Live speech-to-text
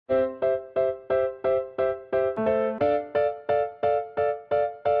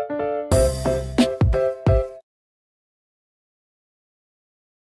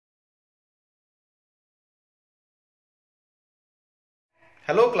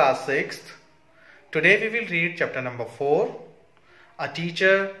Hello class 6th. Today we will read chapter number 4, A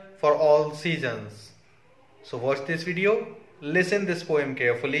Teacher for All Seasons. So watch this video, listen this poem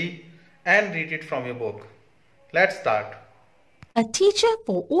carefully and read it from your book. Let's start. A teacher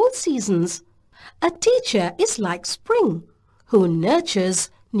for all seasons. A teacher is like spring, who nurtures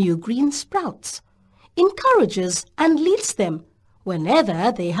new green sprouts, encourages and leads them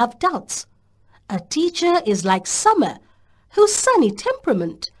whenever they have doubts. A teacher is like summer, whose sunny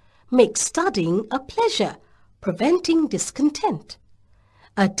temperament makes studying a pleasure, preventing discontent.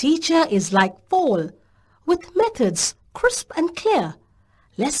 A teacher is like fall, with methods crisp and clear,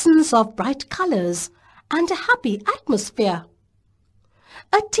 lessons of bright colors and a happy atmosphere.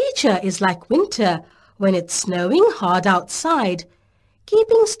 A teacher is like winter when it's snowing hard outside,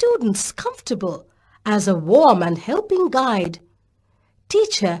 keeping students comfortable as a warm and helping guide.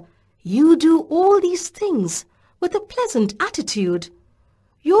 Teacher, you do all these things with a pleasant attitude.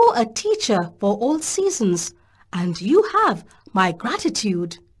 You're a teacher for all seasons, and you have my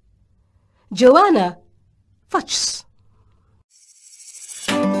gratitude. Joanna Fuchs.